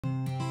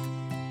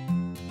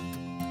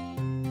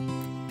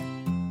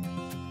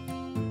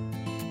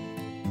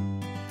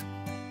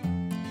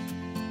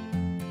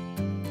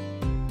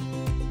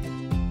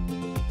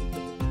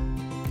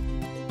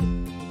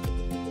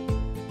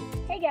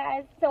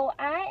guys, so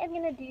I am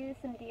going to do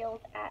some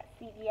deals at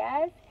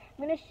CVS.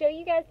 I'm going to show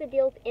you guys the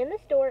deals in the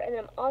store, and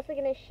then I'm also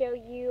going to show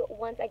you,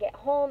 once I get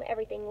home,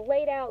 everything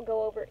laid out,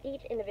 go over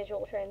each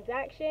individual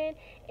transaction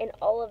and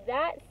all of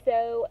that,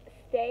 so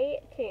stay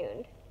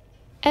tuned.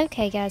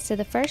 Okay guys, so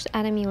the first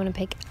item you want to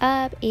pick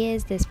up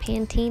is this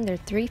Pantene. They're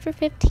 3 for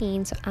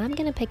 $15, so I'm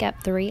going to pick up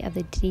 3 of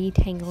the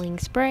detangling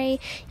spray.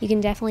 You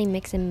can definitely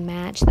mix and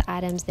match the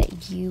items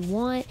that you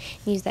want.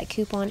 Use that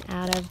coupon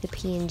out of the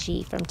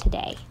P&G from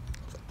today.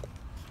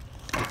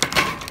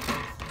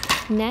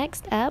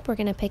 Next up, we're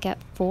going to pick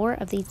up 4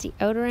 of these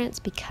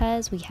deodorants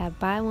because we have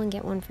buy one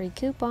get one free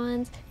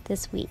coupons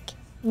this week.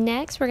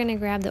 Next, we're going to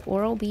grab the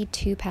Oral-B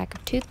 2-pack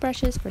of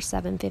toothbrushes for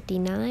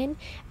 $7.59,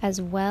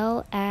 as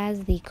well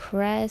as the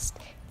Crest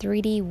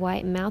 3D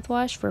White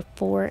Mouthwash for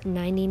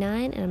 $4.99,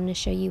 and I'm going to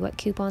show you what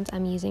coupons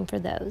I'm using for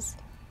those.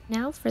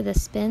 Now for the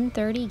spend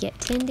 30 get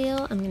 10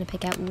 deal, I'm going to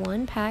pick up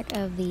 1 pack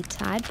of the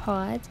Tide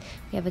Pods.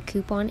 We have a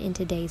coupon in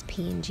today's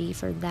P&G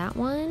for that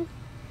one.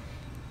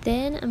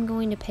 Then I'm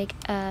going to pick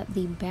up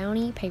the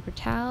Bounty paper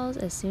towels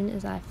as soon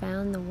as I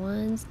found the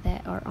ones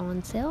that are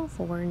on sale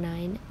for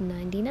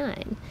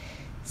 $9.99.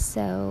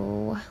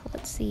 So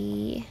let's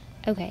see.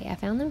 Okay, I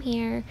found them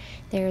here.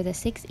 They're the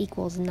 6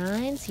 equals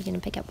 9, so you're going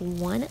to pick up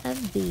 1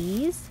 of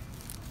these.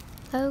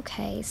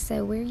 Okay,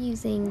 so we're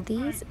using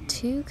these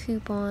 2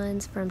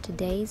 coupons from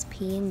today's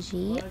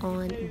P&G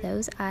on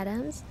those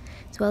items,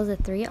 as well as a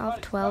 3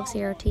 off 12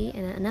 CRT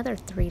and another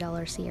 $3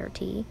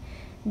 CRT.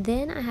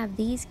 Then I have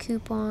these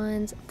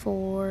coupons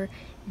for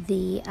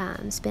the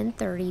spend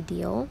 30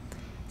 deal.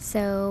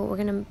 So we're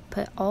going to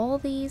put all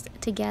these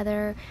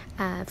together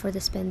for the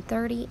spend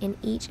 30, and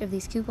each of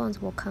these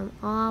coupons will come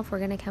off. We're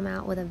going to come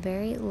out with a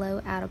very low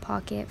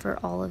out-of-pocket for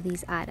all of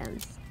these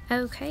items.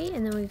 Okay,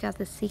 and then we've got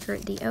the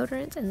secret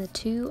deodorants and the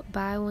 2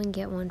 buy one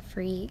get one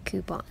free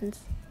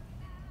coupons.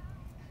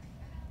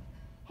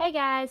 Hey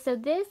guys, so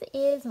this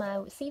is my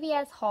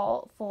CVS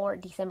haul for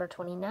December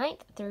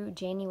 29th through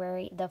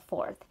January the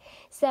 4th.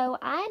 So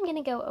I'm going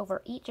to go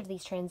over each of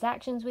these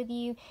transactions with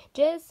you,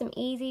 just some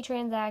easy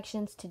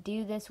transactions to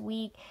do this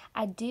week.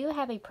 I do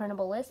have a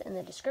printable list in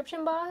the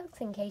description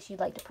box in case you'd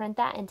like to print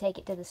that and take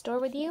it to the store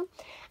with you.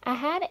 I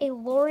had a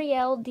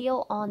L'Oreal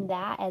deal on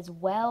that as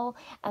well.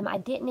 I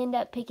didn't end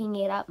up picking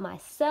it up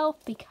myself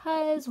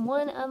because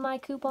one of my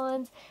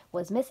coupons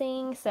was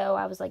missing, so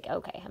I was like,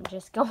 okay, I'm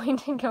just going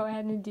to go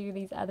ahead and do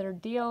these other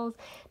deals.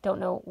 Don't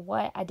know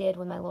what I did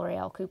with my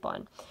L'Oreal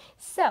coupon.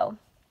 So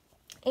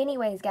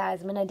anyways,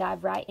 guys, I'm going to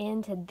dive right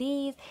into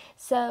these.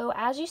 So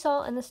as you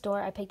saw in the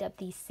store, I picked up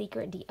these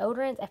secret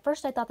deodorants. At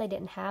first I thought they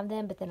didn't have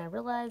them, but then I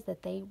realized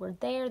that they were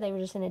there. They were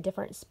just in a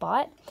different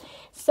spot.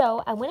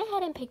 So I went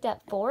ahead and picked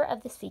up 4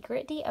 of the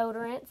secret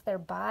deodorants.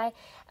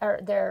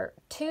 They're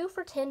 2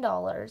 for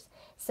 $10.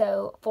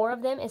 So 4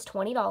 of them is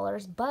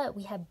 $20, but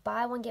we have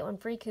buy one get one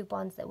free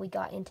coupons that we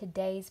got in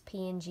today's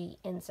P&G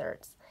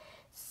inserts.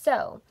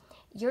 So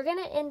you're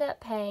going to end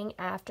up paying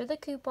after the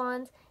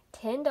coupons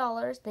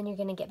 $10, then you're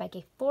going to get back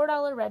a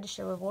 $4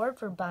 register reward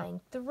for buying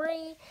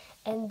 3,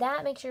 and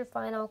that makes your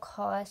final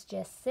cost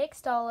just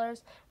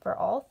 $6 for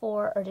all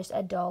 4, or just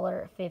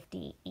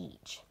 $1.50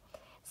 each.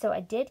 So I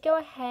did go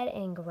ahead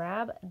and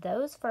grab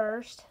those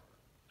first,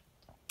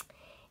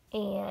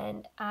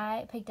 and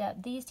I picked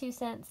up these 2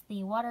 scents,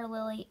 the Water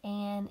Lily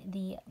and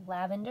the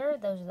Lavender.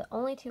 Those are the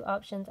only 2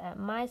 options at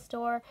my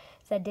store,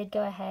 so I did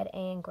go ahead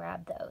and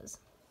grab those.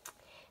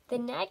 The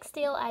next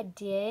deal I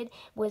did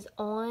was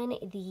on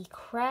the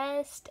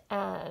Crest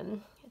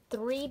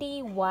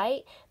 3D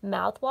White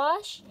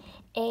Mouthwash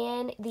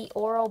and the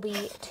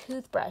Oral-B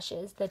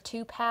toothbrushes, the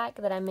 2-pack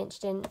that I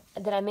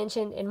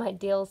mentioned in my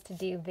deals to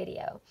do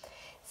video.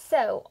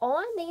 So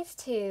on these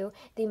 2,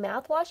 the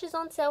mouthwash is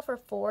on sale for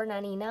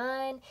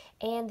 $4.99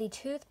 and the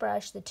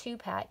toothbrush, the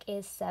 2-pack,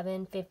 is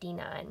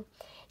 $7.59.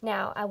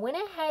 Now, I went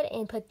ahead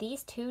and put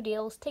these 2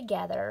 deals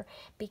together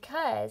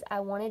because I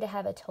wanted to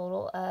have a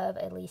total of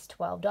at least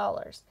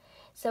 $12.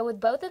 So with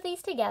both of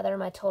these together,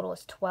 my total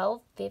is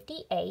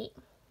 $12.58.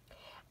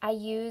 I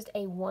used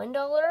a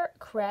 $1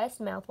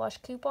 Crest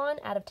mouthwash coupon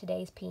out of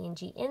today's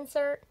P&G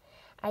insert.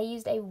 I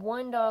used a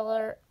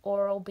 $1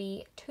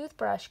 Oral-B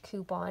toothbrush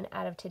coupon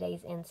out of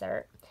today's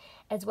insert,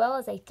 as well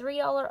as a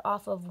 $3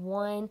 off of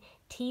 1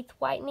 teeth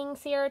whitening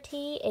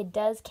CRT. It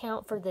does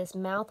count for this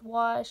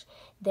mouthwash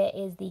that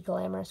is the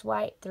Glamorous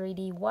White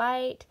 3D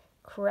White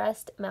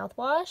Crest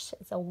mouthwash.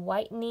 It's a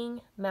whitening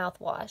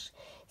mouthwash.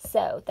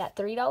 So that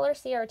 $3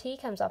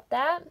 CRT comes off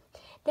that.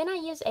 Then I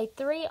used a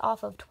 3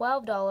 off of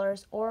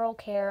 $12 Oral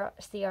Care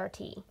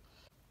CRT.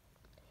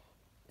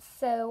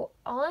 So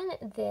on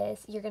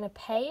this, you're going to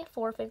pay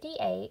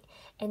 $4.58,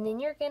 and then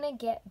you're going to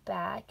get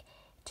back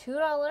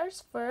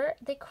 $2 for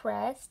the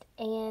Crest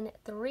and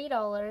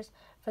 $3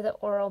 for the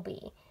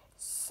Oral-B.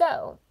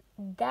 So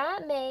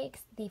that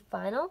makes the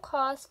final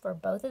cost for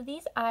both of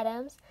these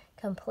items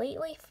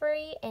completely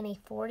free and a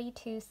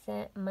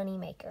 42-cent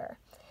moneymaker.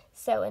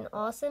 So an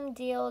awesome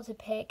deal to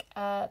pick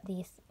up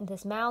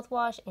this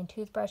mouthwash and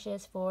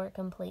toothbrushes for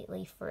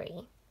completely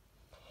free.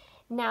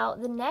 Now,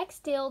 the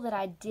next deal that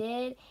I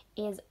did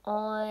is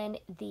on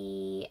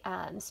the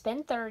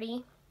spend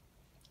 30,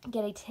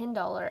 get a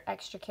 $10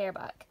 extra care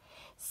buck.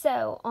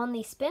 So on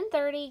the spend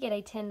 30, get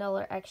a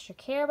 $10 extra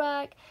care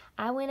buck,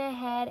 I went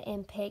ahead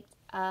and picked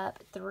up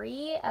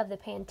 3 of the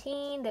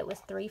Pantene that was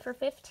 3 for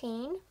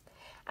 $15.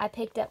 I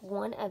picked up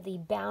 1 of the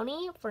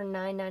Bounty for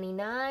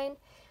 $9.99,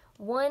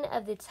 1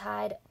 of the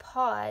Tide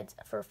Pods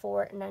for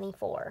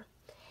 $4.94.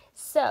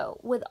 So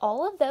with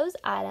all of those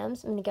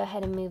items, I'm going to go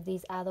ahead and move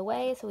these out of the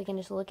way so we can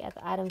just look at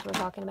the items we're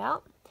talking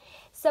about.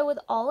 So with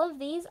all of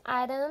these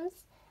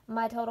items,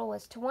 my total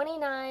was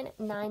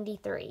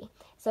 $29.93.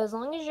 So as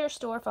long as your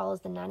store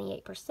follows the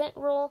 98%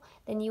 rule,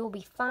 then you will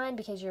be fine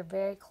because you're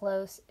very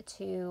close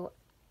to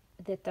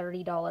the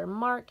 $30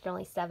 mark. You're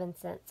only 7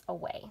 cents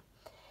away.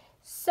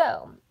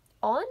 So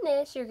on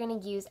this, you're going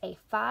to use a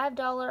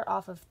 $5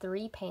 off of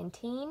 3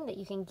 Pantene that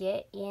you can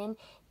get in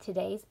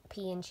today's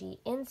P&G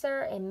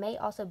insert. It may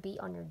also be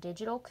on your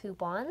digital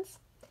coupons.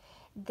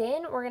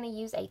 Then we're going to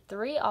use a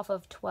 3 off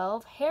of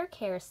 12 hair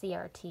care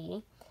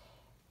CRT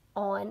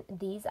on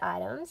these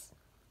items.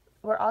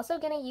 We're also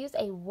going to use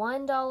a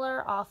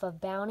 $1 off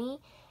of Bounty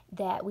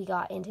that we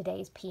got in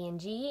today's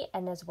P&G,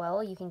 and as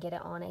well you can get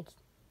it on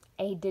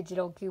a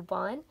digital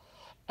coupon.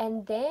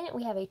 And then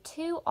we have a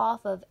 2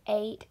 off of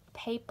 8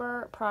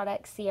 paper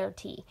product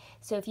CRT.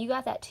 So if you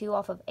got that 2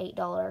 off of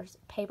 $8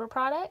 paper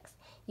products,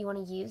 you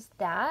want to use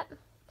that.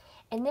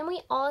 And then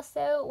we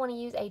also want to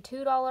use a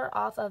 $2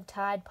 off of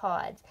Tide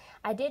Pods.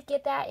 I did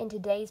get that in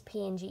today's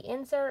P&G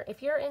insert.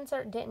 If your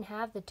insert didn't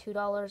have the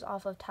 $2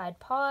 off of Tide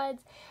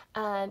Pods,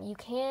 you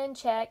can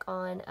check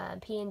on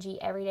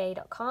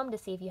pngeveryday.com to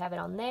see if you have it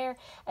on there,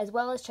 as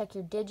well as check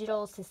your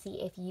digitals to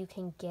see if you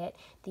can get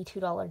the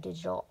 $2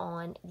 digital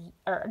on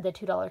the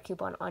 $2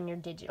 coupon on your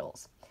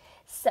digitals.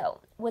 So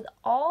with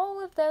all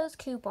of those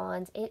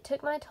coupons, it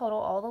took my total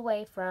all the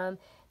way from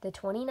the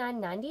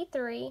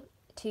 $29.93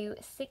 to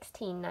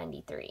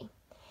 $16.93.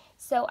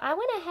 So I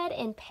went ahead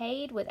and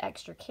paid with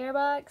extra care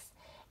bucks,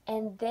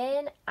 and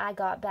then I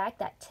got back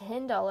that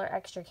 $10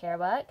 extra care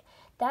buck.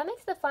 That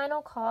makes the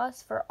final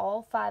cost for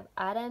all 5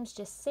 items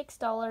just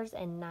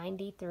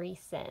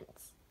 $6.93.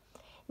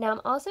 Now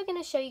I'm also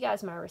going to show you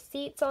guys my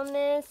receipts on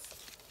this.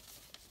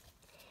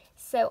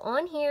 So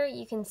on here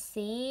you can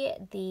see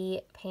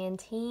the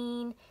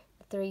Pantene,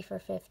 the 3 for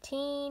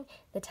 $15,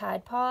 the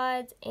Tide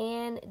Pods,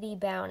 and the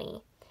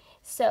Bounty.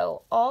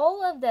 So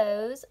all of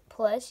those,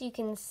 plus you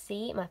can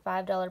see my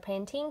 $5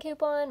 Pantene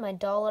coupon, my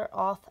 $1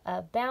 off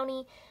of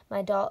Bounty,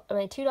 my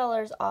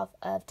 $2 off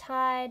of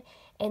Tide,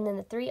 and then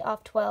the 3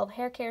 off 12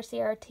 hair care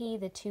CRT,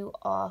 the 2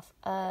 off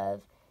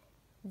of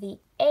the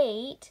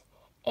 8,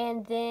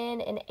 and then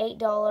an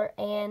 $8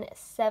 and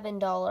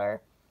 $7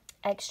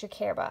 extra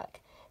care buck.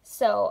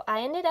 So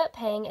I ended up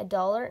paying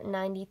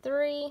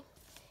 $1.93,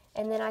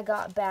 and then I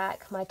got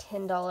back my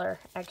 $10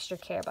 extra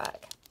care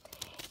buck.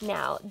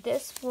 Now,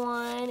 this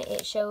one,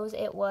 it shows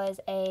it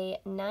was a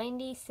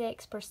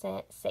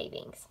 96%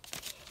 savings.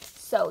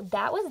 So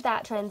that was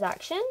that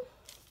transaction.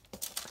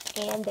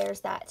 And there's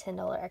that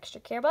 $10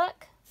 extra care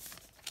buck.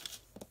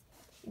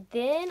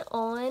 Then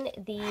on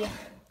the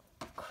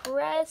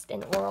Crest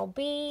and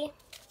Oral-B,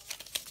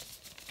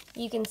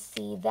 you can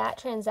see that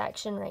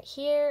transaction right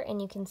here,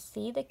 and you can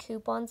see the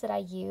coupons that I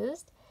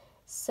used.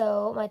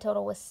 So my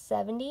total was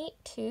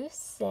 72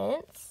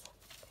 cents.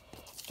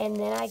 And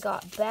then I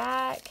got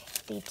back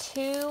the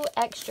 2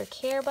 extra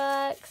care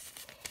bucks,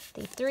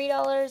 the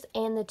 $3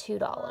 and the $2.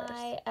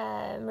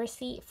 My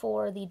receipt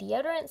for the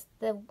deodorants,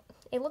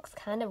 it looks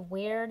kind of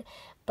weird,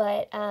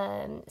 but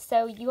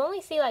so you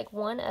only see like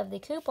one of the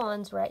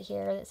coupons right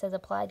here that says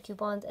applied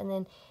coupons, and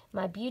then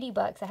my beauty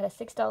bucks, I had a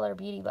 $6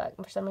 beauty buck,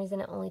 and for some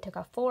reason it only took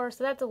off 4,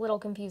 so that's a little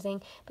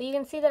confusing. But you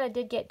can see that I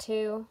did get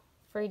 2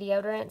 free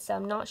deodorants, so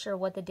I'm not sure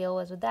what the deal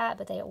was with that,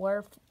 but they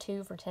were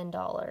 2 for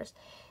 $10.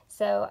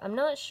 So I'm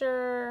not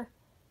sure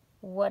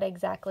what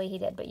exactly he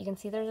did, but you can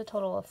see there's a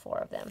total of 4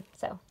 of them.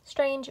 So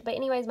strange, but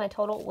anyways, my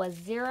total was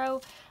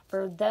 0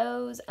 for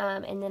those,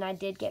 and then I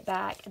did get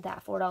back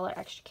that $4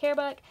 extra care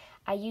buck.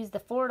 I used the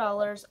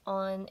 $4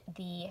 on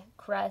the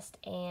Crest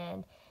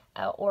and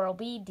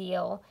Oral-B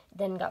deal,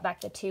 then got back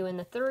the 2 and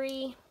the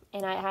 3,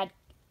 and I had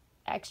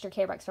extra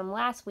care bucks from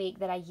last week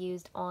that I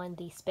used on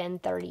the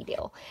spend 30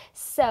 deal.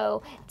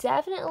 So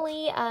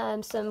definitely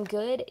some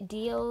good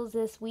deals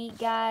this week,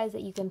 guys,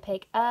 that you can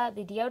pick up.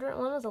 The deodorant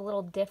one was a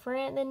little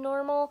different than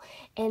normal,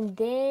 and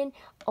then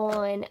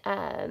on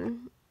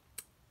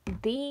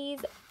these,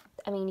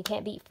 I mean, you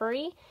can't beat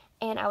free,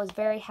 and I was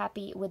very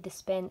happy with the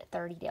spend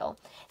 30 deal.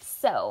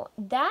 So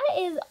that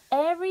is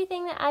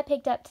everything that I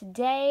picked up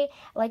today.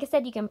 Like I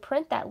said, you can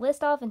print that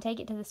list off and take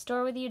it to the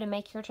store with you to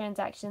make your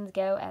transactions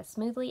go as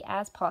smoothly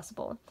as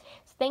possible.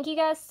 So thank you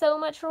guys so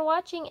much for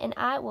watching, and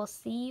I will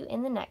see you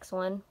in the next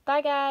one.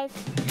 Bye, guys.